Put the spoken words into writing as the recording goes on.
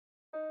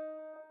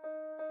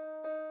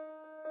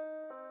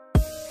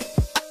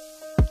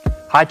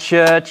Hi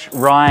church,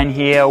 Ryan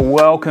here.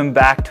 Welcome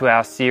back to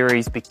our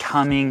series,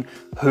 Becoming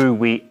Who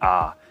We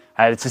Are.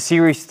 It's a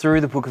series through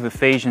the book of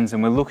Ephesians,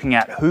 and we're looking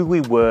at who we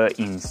were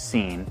in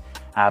sin,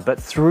 but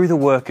through the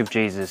work of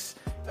Jesus,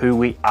 who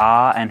we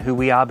are and who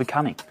we are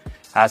becoming.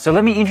 So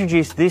let me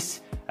introduce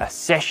this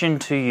session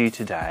to you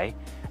today.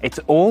 It's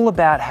all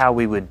about how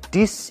we were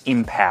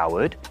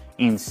disempowered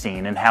in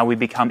sin and how we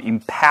become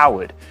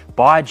empowered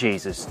by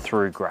Jesus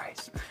through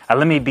grace.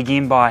 Let me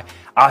begin by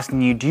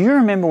asking you, do you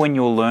remember when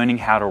you were learning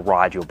how to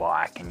ride your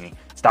bike and you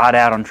start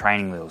out on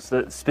training wheels?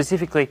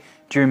 Specifically,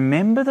 do you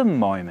remember the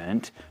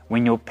moment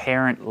when your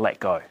parent let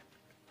go?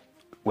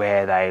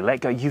 Where they let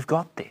go, you've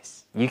got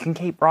this, you can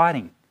keep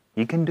riding,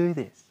 you can do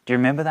this. Do you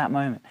remember that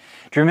moment?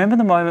 Do you remember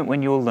the moment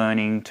when you were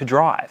learning to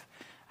drive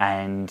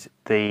and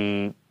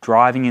the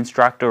driving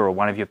instructor or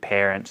one of your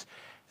parents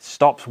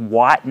stops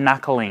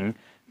white-knuckling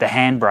the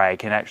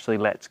handbrake and actually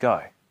lets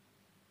go?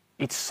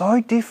 It's so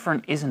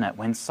different, isn't it,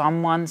 when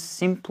someone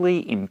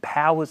simply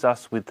empowers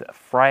us with a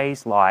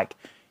phrase like,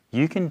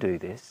 you can do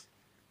this,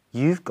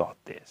 you've got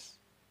this.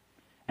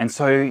 And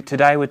so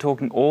today we're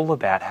talking all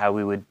about how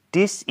we were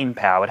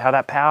disempowered, how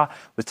that power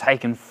was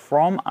taken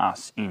from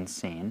us in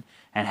sin,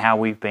 and how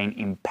we've been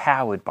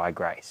empowered by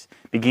grace.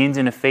 It begins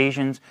in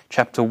Ephesians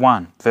chapter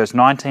 1, verse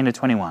 19 to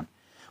 21.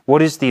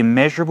 What is the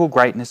immeasurable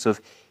greatness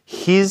of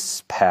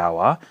His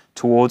power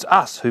towards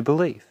us who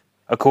believe,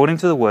 according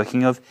to the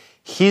working of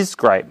His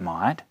great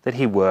might that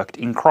He worked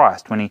in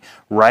Christ when He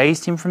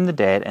raised Him from the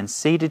dead and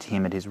seated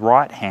Him at His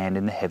right hand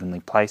in the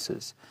heavenly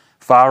places,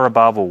 far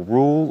above all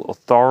rule,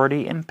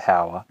 authority and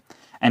power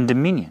and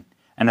dominion,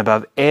 and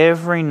above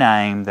every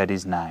name that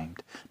is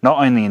named, not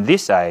only in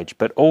this age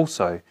but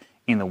also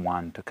in the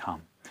one to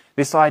come.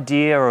 This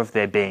idea of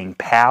there being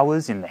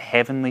powers in the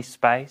heavenly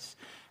space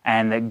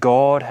and that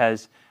God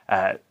has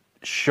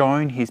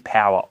shown His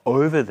power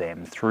over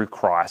them through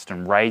Christ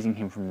and raising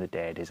Him from the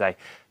dead is a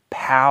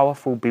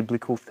powerful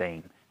biblical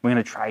theme. We're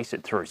going to trace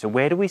it through. So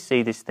where do we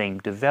see this theme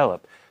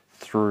develop?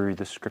 Through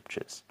the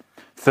Scriptures.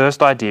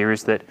 First idea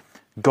is that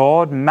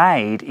God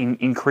made,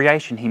 in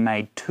creation, He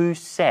made two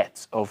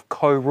sets of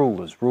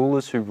co-rulers,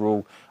 rulers who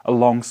rule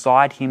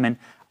alongside Him and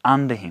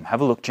under Him.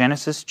 Have a look,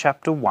 Genesis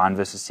chapter 1,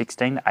 verses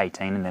 16 to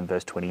 18, and then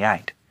verse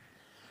 28.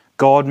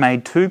 God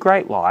made two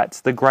great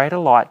lights, the greater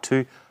light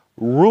to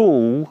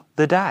rule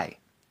the day,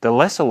 the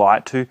lesser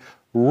light to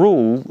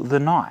rule the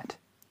night,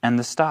 and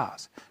the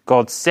stars.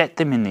 God set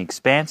them in the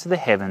expanse of the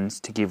heavens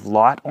to give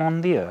light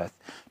on the earth,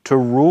 to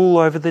rule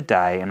over the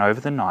day and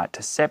over the night,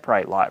 to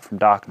separate light from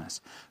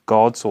darkness.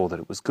 God saw that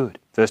it was good.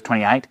 Verse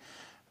 28,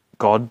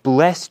 God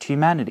blessed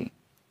humanity.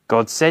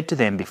 God said to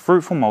them, be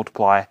fruitful,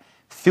 multiply,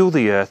 fill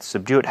the earth,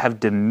 subdue it, have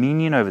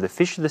dominion over the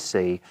fish of the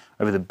sea,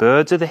 over the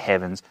birds of the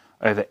heavens,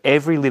 over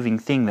every living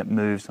thing that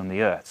moves on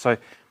the earth. So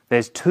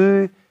there's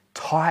two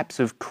types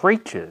of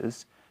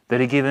creatures that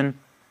are given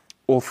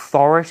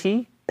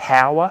authority,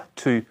 power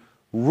to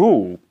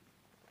rule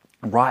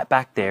right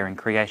back there in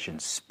creation.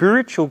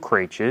 Spiritual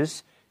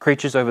creatures,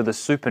 creatures over the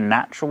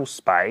supernatural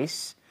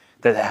space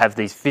that have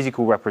these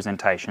physical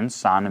representations,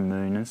 sun and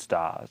moon and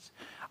stars,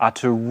 are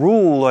to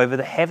rule over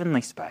the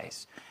heavenly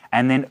space.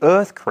 And then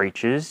earth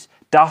creatures,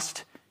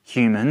 dust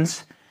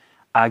humans,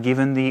 are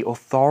given the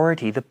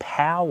authority, the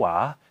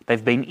power,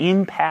 they've been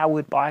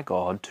empowered by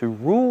God to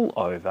rule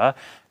over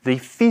the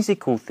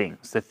physical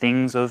things, the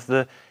things of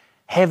the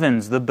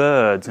heavens, the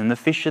birds and the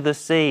fish of the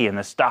sea and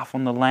the stuff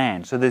on the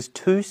land. So there's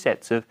two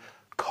sets of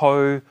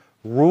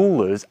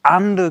co-rulers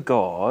under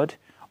God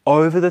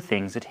over the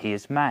things that He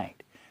has made.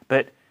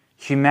 But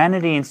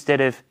humanity,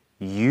 instead of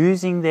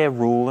using their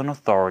rule and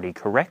authority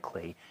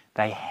correctly,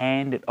 they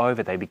hand it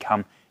over. They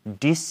become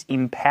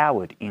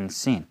disempowered in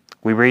sin.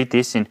 We read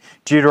this in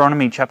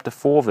Deuteronomy chapter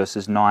 4,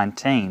 verses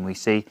 19. We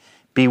see,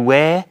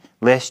 beware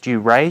lest you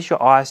raise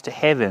your eyes to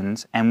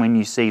heavens, and when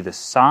you see the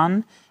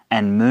sun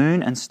and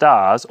moon and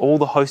stars, all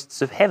the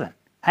hosts of heaven.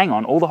 Hang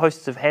on, all the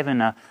hosts of heaven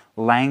are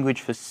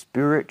language for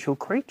spiritual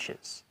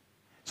creatures.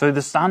 So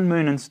the sun,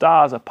 moon and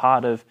stars are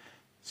part of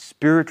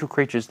spiritual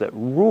creatures that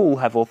rule,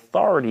 have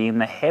authority in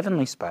the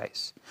heavenly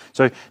space.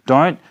 So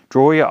don't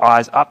draw your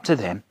eyes up to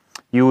them.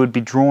 You would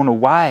be drawn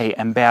away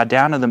and bow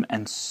down to them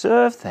and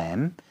serve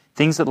them,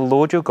 things that the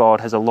Lord your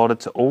God has allotted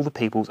to all the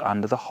peoples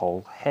under the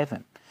whole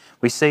heaven.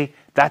 We see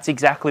that's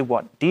exactly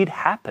what did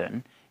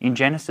happen in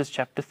Genesis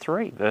chapter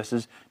 3,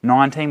 verses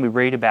 19. We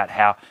read about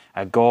how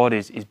God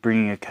is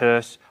bringing a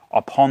curse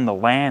upon the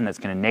land that's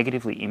going to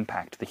negatively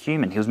impact the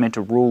human. He was meant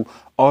to rule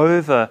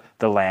over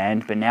the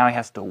land, but now He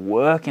has to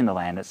work in the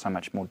land. It's so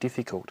much more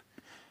difficult.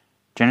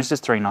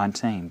 Genesis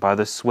 3:19, by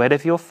the sweat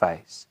of your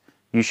face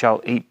you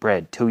shall eat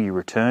bread till you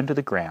return to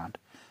the ground,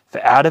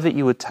 for out of it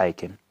you were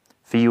taken,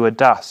 for you are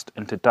dust,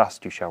 and to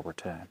dust you shall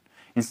return.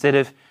 Instead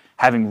of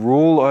having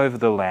rule over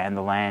the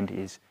land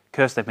is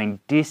cursed. They've been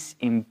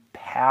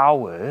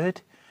disempowered.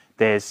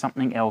 There's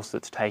something else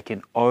that's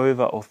taken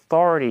over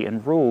authority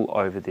and rule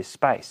over this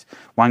space.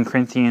 1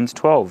 Corinthians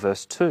 12,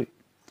 verse 2.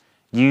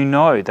 You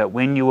know that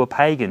when you were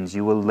pagans,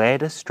 you were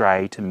led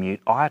astray to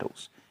mute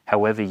idols,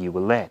 however you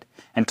were led.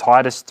 And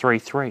Titus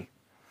 3:3.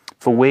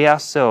 For we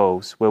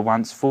ourselves were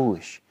once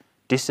foolish,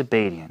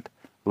 disobedient,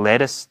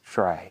 led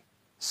astray,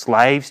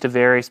 slaves to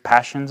various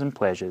passions and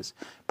pleasures,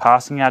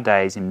 passing our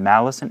days in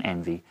malice and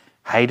envy,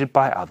 hated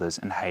by others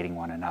and hating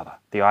one another.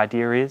 The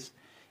idea is,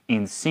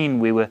 in sin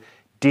we were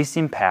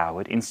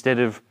disempowered. Instead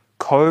of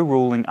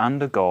co-ruling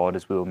under God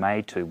as we were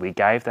made to, we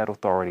gave that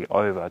authority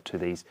over to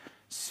these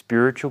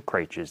spiritual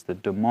creatures, the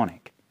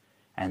demonic.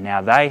 And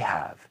now they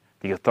have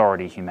the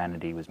authority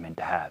humanity was meant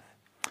to have.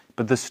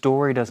 But the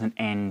story doesn't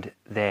end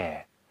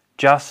there.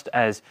 Just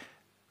as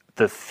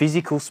the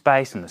physical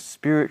space and the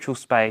spiritual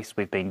space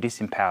we've been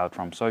disempowered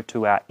from, so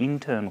too our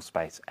internal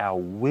space, our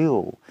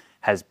will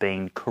has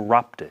been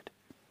corrupted.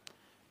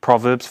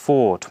 Proverbs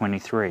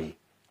 4:23,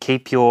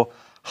 keep your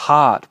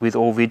heart with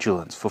all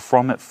vigilance, for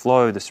from it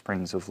flow the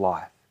springs of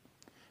life.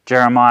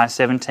 Jeremiah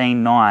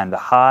 17:9, the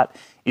heart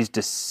is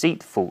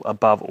deceitful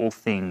above all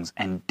things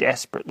and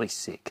desperately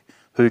sick.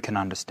 Who can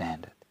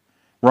understand it?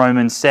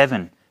 Romans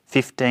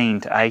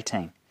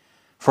 7:15-18,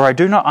 for I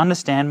do not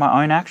understand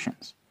my own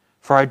actions.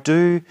 For I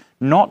do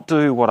not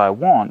do what I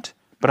want,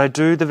 but I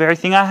do the very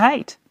thing I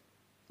hate.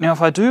 Now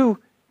if I do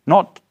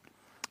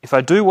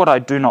what I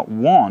do not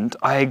want,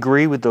 I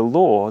agree with the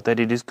law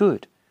that it is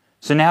good.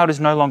 So now it is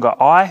no longer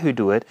I who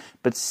do it,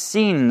 but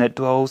sin that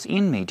dwells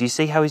in me. Do you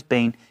see how he's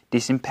been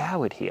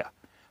disempowered here?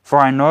 For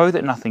I know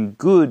that nothing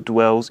good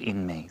dwells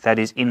in me, that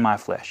is, in my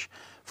flesh.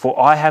 For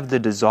I have the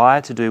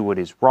desire to do what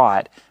is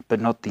right,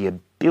 but not the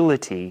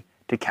ability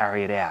to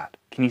carry it out.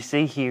 Can you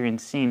see here in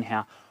sin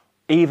how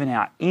even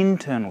our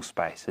internal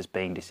space has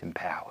been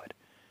disempowered?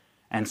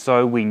 And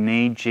so we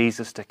need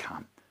Jesus to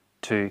come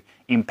to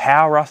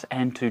empower us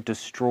and to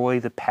destroy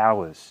the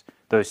powers,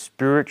 those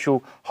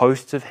spiritual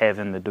hosts of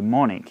heaven, the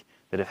demonic,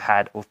 that have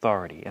had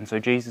authority. And so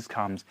Jesus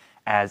comes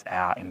as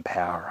our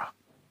empowerer.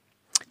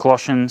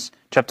 Colossians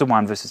chapter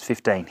 1 verses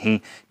 15.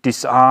 He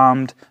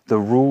disarmed the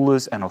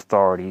rulers and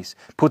authorities,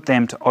 put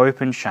them to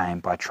open shame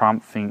by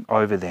triumphing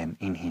over them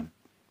in him.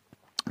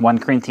 1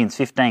 Corinthians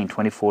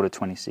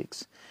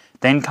 15:24-26.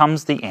 Then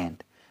comes the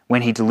end,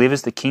 when he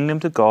delivers the kingdom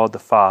to God the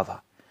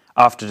Father,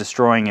 after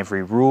destroying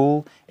every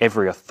rule,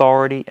 every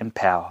authority and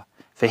power.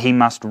 For he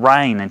must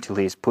reign until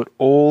he has put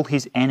all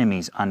his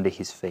enemies under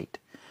his feet.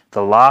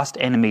 The last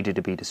enemy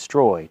to be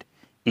destroyed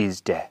is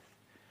death.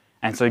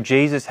 And so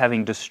Jesus,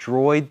 having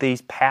destroyed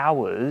these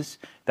powers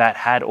that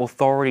had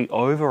authority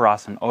over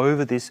us and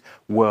over this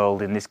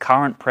world in this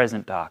current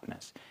present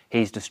darkness,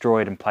 he's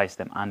destroyed and placed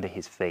them under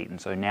his feet. And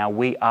so now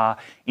we are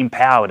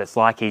empowered. It's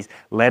like he's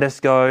let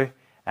us go,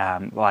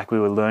 like we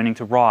were learning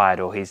to ride,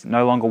 or he's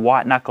no longer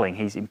white-knuckling.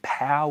 He's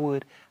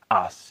empowered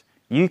us.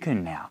 You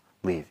can now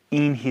live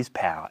in his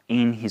power,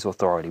 in his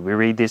authority. We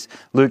read this,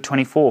 Luke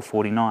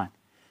 24:49.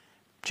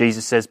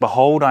 Jesus says,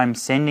 behold, I am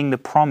sending the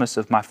promise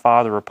of my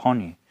Father upon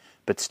you,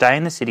 but stay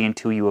in the city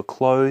until you are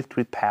clothed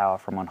with power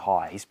from on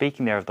high. He's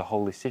speaking there of the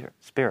Holy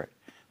Spirit.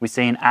 We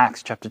see in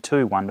Acts chapter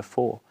 2,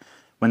 1-4,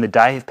 when the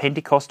day of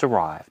Pentecost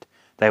arrived,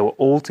 they were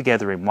all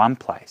together in one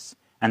place,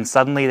 and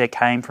suddenly there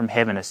came from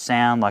heaven a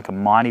sound like a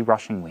mighty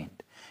rushing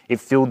wind. It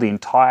filled the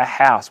entire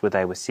house where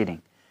they were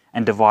sitting,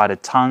 and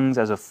divided tongues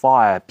as a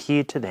fire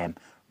appeared to them,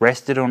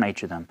 rested on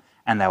each of them,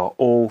 and they were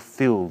all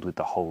filled with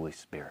the Holy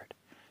Spirit.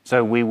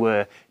 So we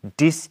were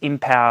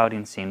disempowered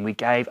in sin. We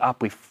gave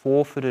up. We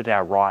forfeited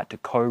our right to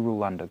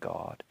co-rule under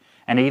God.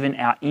 And even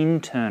our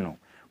internal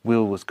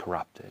will was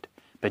corrupted.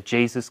 But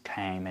Jesus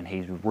came and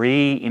he's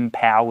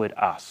re-empowered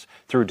us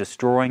through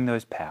destroying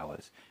those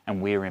powers.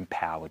 And we're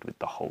empowered with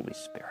the Holy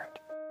Spirit.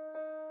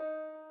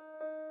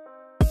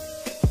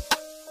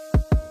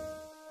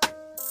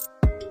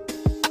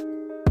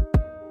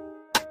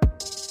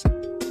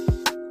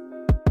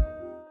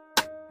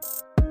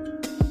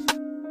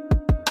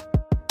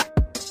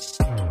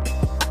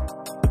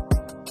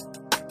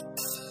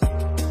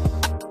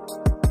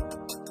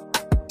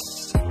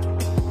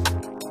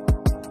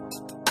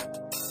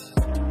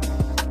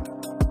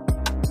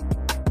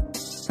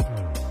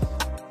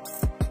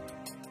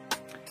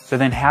 So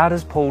then how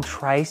does Paul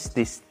trace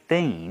this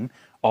theme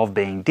of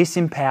being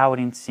disempowered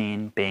in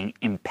sin, being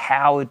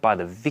empowered by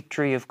the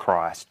victory of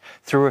Christ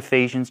through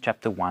Ephesians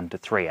chapter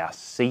 1-3, our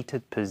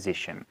seated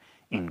position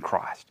in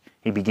Christ?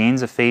 He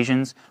begins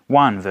Ephesians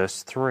 1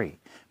 verse 3.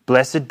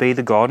 Blessed be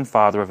the God and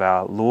Father of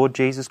our Lord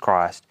Jesus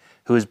Christ,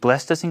 who has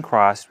blessed us in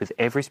Christ with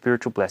every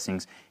spiritual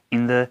blessings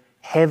in the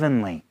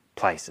heavenly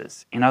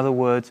places. In other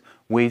words,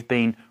 we've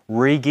been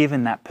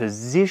re-given that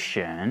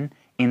position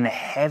in the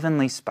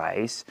heavenly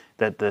space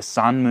that the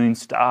sun, moon,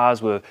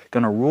 stars were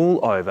going to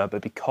rule over,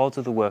 but because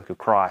of the work of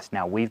Christ,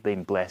 now we've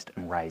been blessed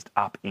and raised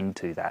up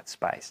into that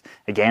space.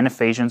 Again,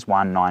 Ephesians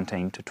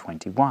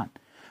 1:19-21.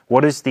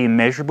 What is the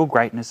immeasurable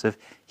greatness of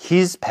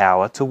his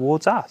power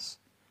towards us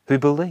who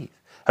believe,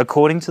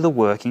 according to the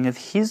working of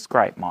his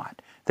great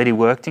might, that he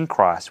worked in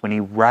Christ when he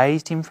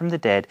raised him from the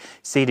dead,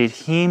 seated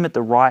him at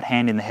the right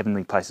hand in the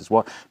heavenly places.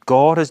 What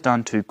God has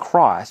done to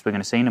Christ, we're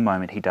going to see in a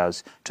moment, he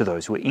does to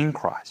those who are in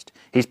Christ.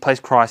 He's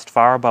placed Christ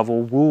far above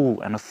all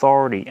rule and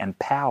authority and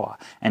power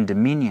and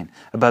dominion,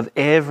 above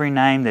every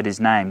name that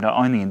is named, not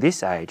only in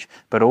this age,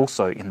 but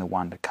also in the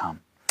one to come.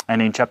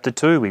 And in chapter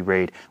 2 we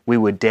read, we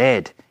were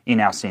dead in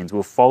our sins. We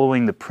were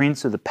following the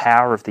prince of the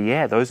power of the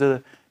air. Those are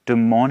the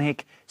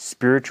demonic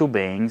spiritual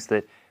beings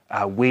that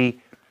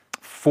we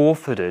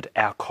forfeited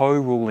our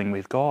co-ruling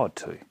with God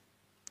to.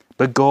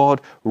 But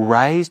God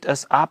raised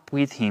us up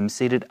with him,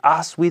 seated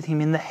us with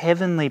him in the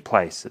heavenly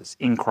places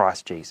in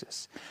Christ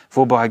Jesus.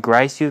 For by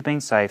grace you have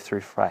been saved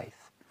through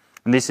faith.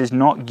 And this is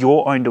not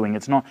your own doing.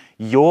 It's not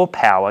your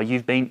power.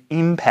 You've been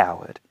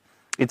empowered.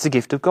 It's a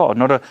gift of God,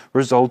 not a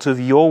result of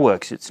your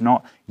works. It's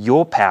not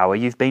your power.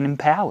 You've been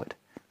empowered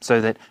so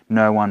that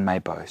no one may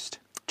boast.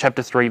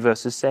 Chapter 3,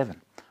 verses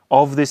 7.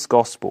 Of this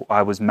gospel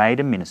I was made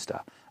a minister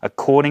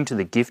according to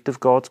the gift of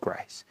God's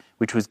grace,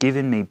 which was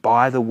given me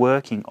by the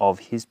working of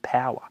his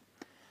power.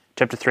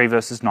 Chapter 3,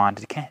 verses 9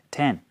 to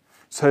 10.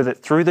 So that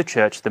through the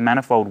church the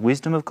manifold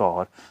wisdom of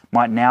God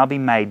might now be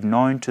made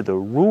known to the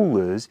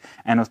rulers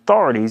and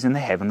authorities in the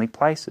heavenly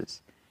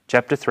places.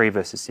 Chapter 3,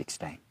 verses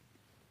 16.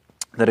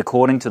 That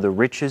according to the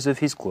riches of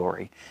his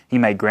glory, he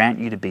may grant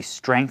you to be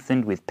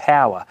strengthened with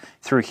power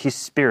through his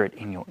Spirit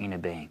in your inner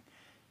being.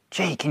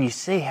 Gee, can you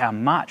see how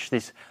much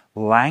this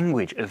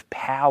language of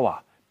power,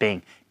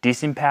 being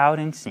disempowered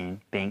in sin,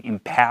 being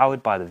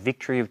empowered by the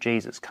victory of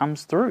Jesus,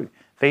 comes through?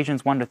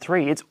 Ephesians 1 to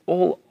 3, it's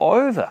all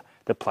over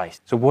the place.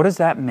 So what does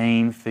that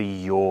mean for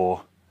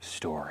your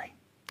story?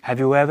 Have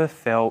you ever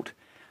felt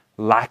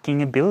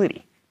lacking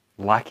ability,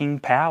 lacking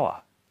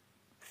power,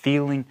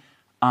 feeling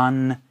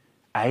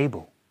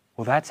unable?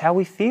 Well, that's how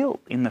we feel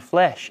in the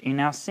flesh, in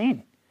our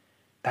sin.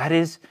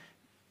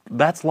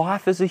 That's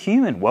life as a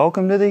human.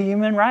 Welcome to the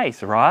human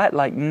race, right?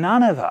 Like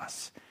none of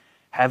us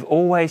have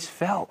always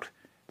felt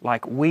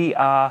like we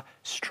are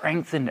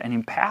strengthened and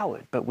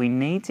empowered, but we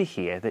need to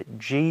hear that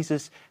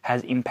Jesus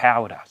has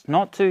empowered us,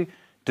 not to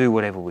do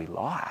whatever we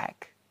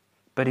like,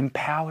 but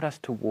empowered us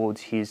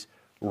towards his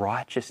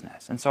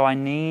righteousness. And so I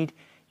need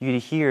you to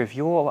hear, if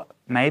you're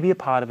maybe a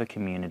part of a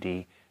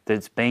community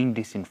that's been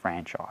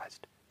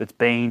disenfranchised, that's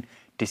been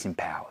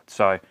disempowered.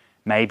 So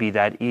maybe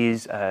that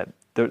is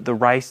the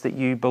race that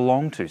you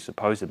belong to,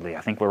 supposedly.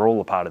 I think we're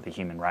all a part of the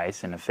human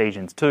race, and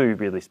Ephesians 2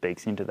 really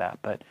speaks into that.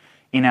 But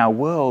in our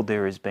world,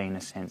 there has been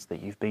a sense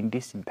that you've been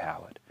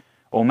disempowered.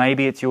 Or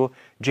maybe it's your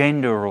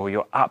gender or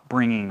your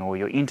upbringing or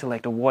your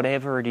intellect or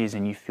whatever it is,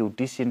 and you feel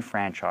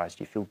disenfranchised,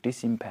 you feel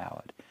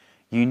disempowered.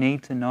 You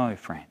need to know,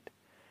 friend,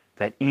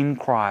 that in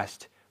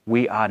Christ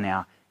we are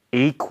now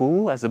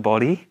equal as a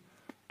body,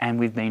 and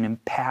we've been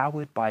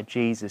empowered by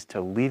Jesus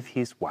to live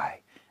his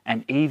way.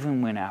 And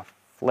even when our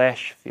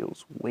flesh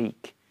feels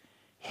weak,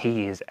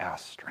 he is our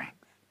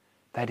strength.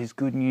 That is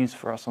good news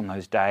for us on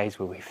those days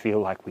where we feel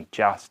like we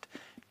just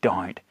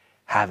don't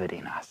have it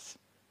in us.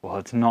 Well,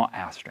 it's not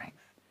our strength,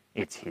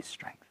 it's his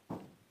strength.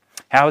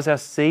 How does our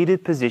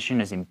seated position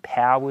as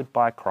empowered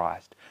by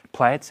Christ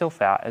play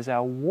itself out as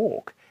our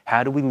walk?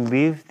 How do we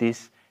live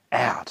this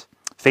out?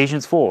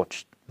 Ephesians 4,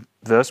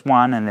 verse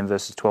 1 and then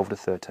verses 12 to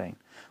 13.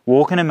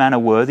 Walk in a manner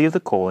worthy of the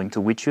calling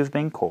to which you have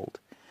been called,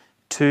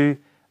 to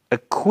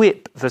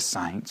equip the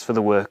saints for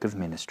the work of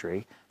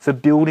ministry, for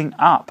building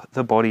up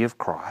the body of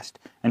Christ,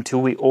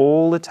 until we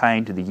all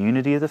attain to the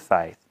unity of the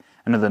faith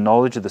and of the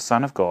knowledge of the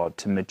Son of God,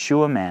 to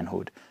mature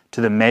manhood,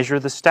 to the measure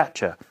of the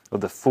stature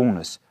of the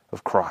fullness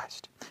of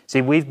Christ.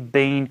 See, we've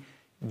been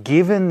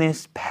given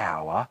this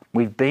power,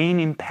 we've been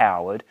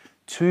empowered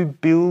to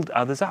build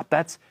others up.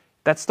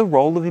 That's the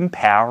role of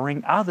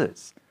empowering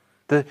others.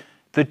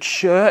 The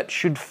church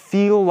should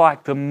feel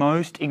like the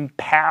most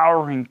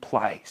empowering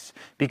place,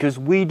 because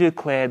we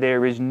declare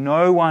there is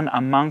no one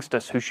amongst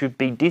us who should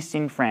be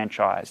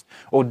disenfranchised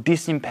or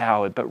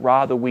disempowered, but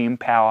rather we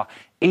empower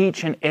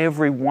each and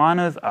every one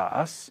of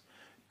us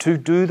to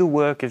do the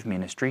work of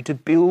ministry, to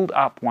build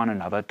up one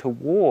another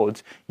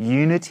towards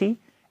unity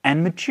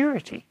and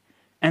maturity.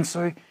 And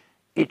so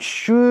it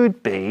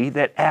should be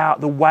that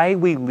the way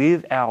we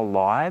live our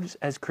lives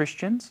as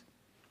Christians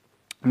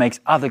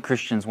makes other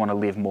Christians want to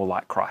live more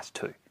like Christ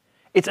too.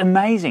 It's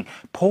amazing.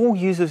 Paul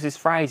uses this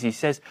phrase. He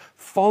says,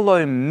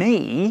 follow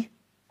me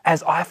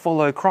as I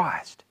follow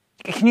Christ.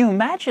 Can you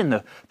imagine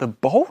the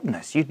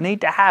boldness you'd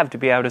need to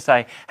be able to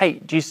say, hey,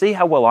 do you see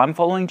how well I'm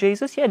following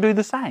Jesus? Yeah, do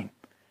the same.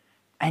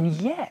 And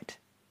yet,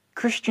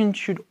 Christians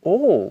should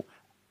all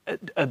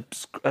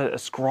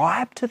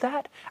ascribe to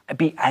that,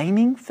 be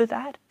aiming for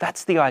that.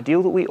 That's the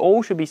ideal, that we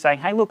all should be saying,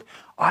 hey, look,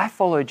 I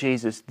follow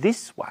Jesus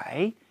this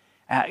way.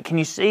 Can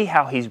you see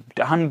how he's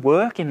done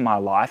work in my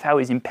life, how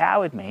he's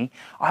empowered me?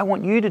 I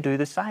want you to do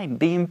the same.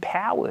 Be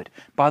empowered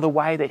by the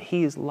way that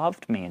he has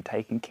loved me and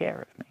taken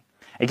care of me.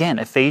 Again,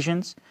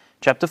 Ephesians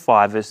chapter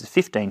 5, verses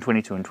 15,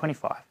 22 and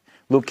 25.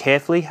 Look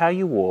carefully how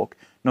you walk,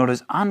 not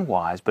as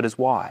unwise, but as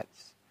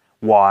wise.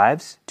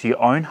 Wives, to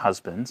your own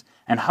husbands,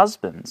 and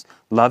husbands,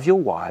 love your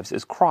wives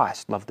as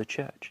Christ loved the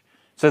church.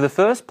 So the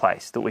first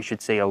place that we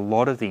should see a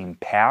lot of the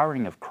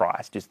empowering of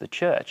Christ is the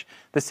church.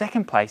 The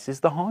second place is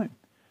the home.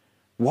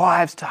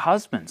 Wives to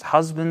husbands,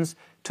 husbands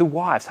to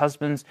wives.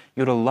 Husbands,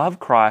 you're to love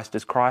Christ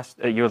as Christ,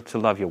 you're to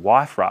love your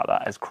wife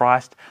rather, as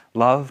Christ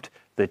loved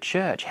the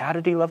church. How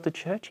did he love the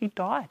church? He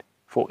died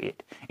for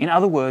it. In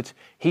other words,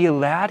 he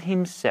allowed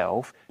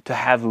himself to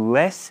have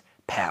less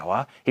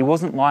power. He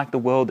wasn't like the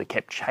world that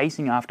kept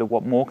chasing after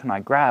what more can I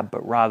grab,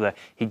 but rather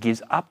he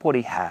gives up what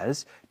he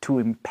has to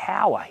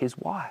empower his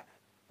wife.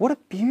 What a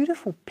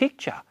beautiful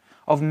picture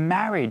of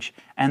marriage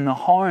and the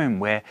home,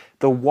 where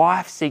the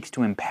wife seeks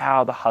to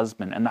empower the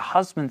husband and the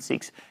husband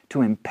seeks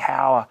to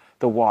empower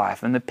the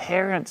wife, and the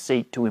parents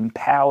seek to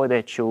empower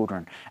their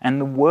children, and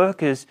the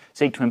workers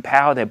seek to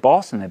empower their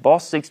boss, and their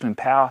boss seeks to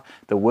empower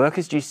the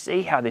workers. Do you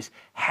see how this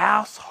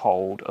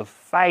household of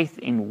faith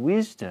in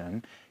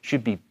wisdom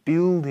should be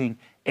building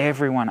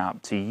everyone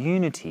up to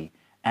unity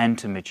and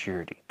to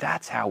maturity?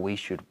 That's how we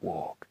should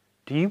walk.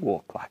 Do you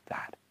walk like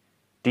that?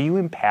 Do you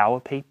empower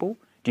people?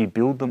 Do you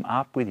build them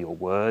up with your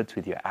words,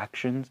 with your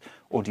actions,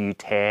 or do you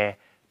tear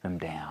them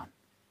down?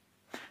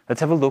 Let's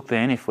have a look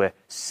then. If we're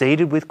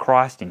seated with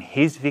Christ in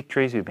his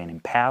victories, we've been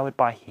empowered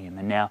by him,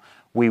 and now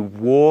we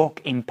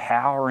walk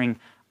empowering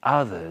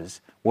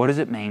others, what does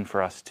it mean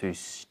for us to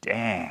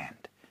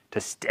stand?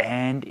 To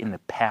stand in the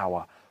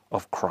power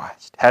of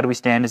Christ. How do we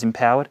stand as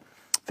empowered?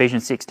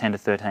 Ephesians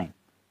 6:10-13.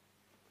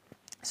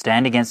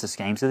 Stand against the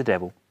schemes of the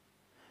devil,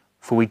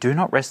 for we do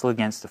not wrestle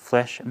against the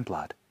flesh and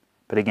blood,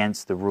 but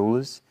against the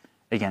rulers,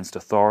 against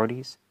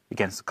authorities,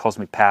 against the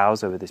cosmic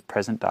powers over this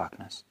present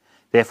darkness.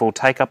 Therefore,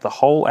 take up the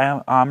whole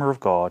armour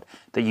of God,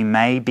 that you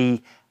may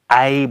be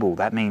able,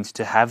 that means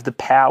to have the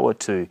power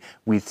to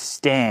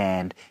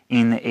withstand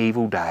in the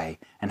evil day,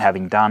 and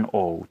having done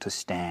all, to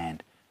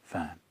stand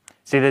firm.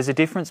 See, there's a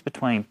difference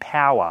between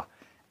power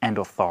and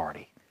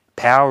authority.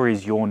 Power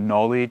is your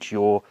knowledge,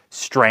 your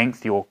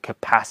strength, your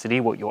capacity,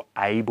 what you're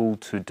able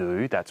to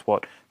do. That's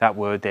what that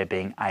word there,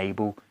 being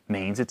able,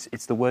 means.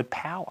 It's the word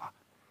power.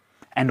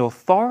 And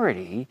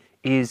authority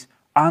is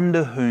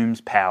under whom's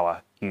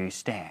power you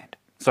stand.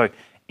 So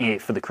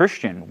for the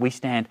Christian, we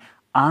stand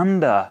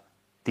under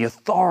the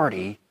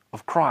authority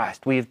of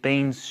Christ. We have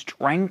been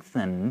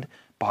strengthened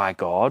by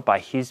God, by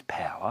his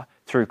power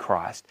through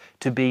Christ,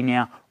 to be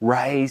now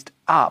raised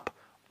up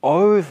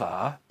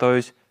over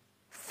those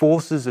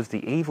forces of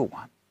the evil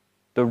one,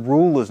 the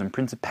rulers and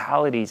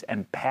principalities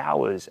and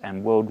powers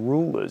and world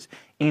rulers.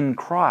 In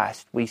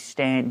Christ, we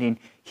stand in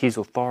his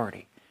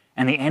authority.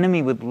 And the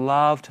enemy would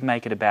love to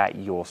make it about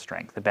your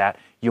strength, about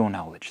your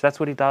knowledge. That's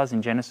what he does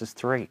in Genesis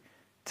 3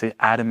 to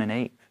Adam and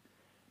Eve.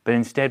 But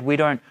instead, we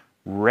don't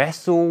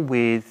wrestle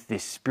with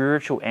this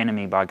spiritual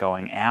enemy by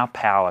going our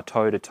power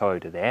toe-to-toe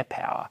to their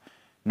power.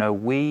 No,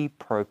 we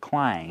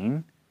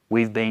proclaim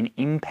we've been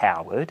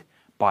empowered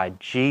by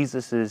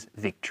Jesus'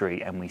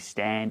 victory, and we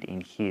stand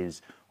in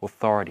his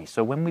authority.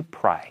 So when we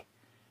pray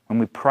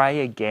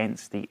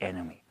against the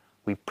enemy,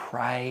 we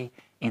pray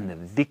in the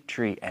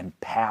victory and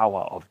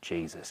power of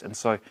Jesus. And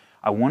so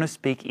I want to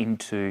speak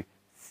into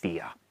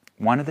fear.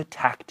 One of the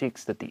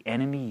tactics that the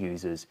enemy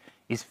uses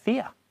is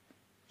fear.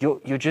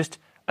 You're just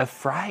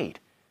afraid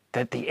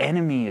that the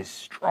enemy is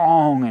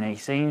strong and he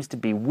seems to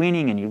be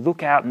winning, and you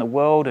look out in the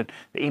world and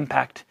the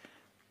impact,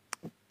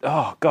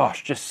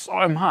 just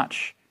so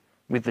much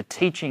with the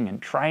teaching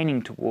and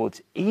training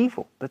towards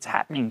evil that's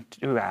happening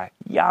to our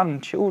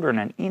young children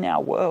and in our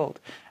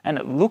world. And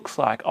it looks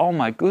like, oh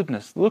my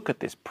goodness, look at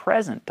this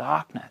present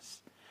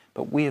darkness.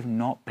 But we have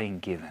not been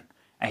given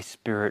a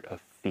spirit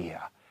of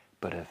fear,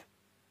 but of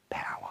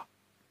power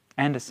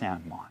and a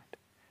sound mind.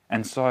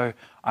 And so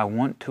I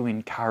want to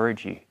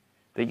encourage you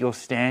that you're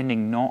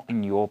standing not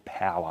in your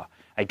power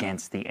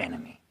against the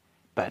enemy,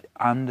 but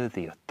under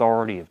the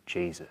authority of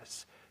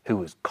Jesus,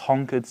 who has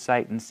conquered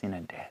Satan, sin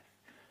and death.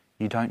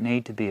 You don't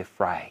need to be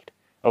afraid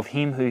of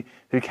him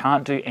who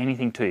can't do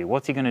anything to you.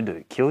 What's he going to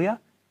do? Kill you?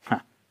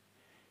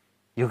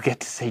 You'll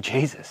get to see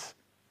Jesus.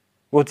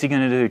 What's he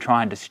going to do?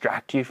 Try and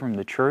distract you from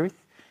the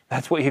truth?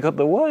 That's what you got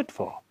the word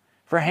for.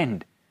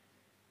 Friend,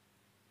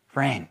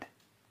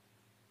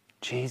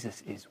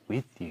 Jesus is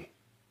with you.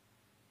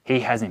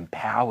 He has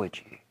empowered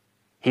you.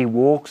 He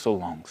walks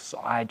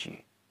alongside you.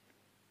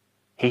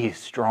 He is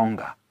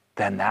stronger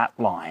than that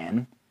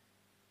lion,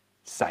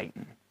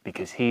 Satan,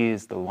 because he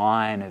is the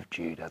Lion of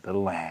Judah, the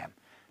Lamb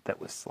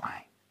that was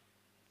slain.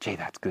 Gee,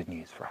 that's good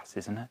news for us,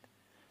 isn't it?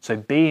 So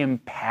be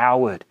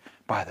empowered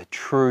by the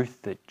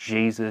truth that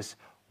Jesus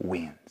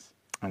wins.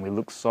 And we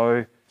look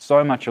so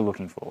much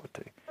looking forward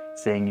to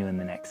seeing you in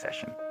the next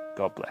session.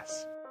 God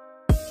bless.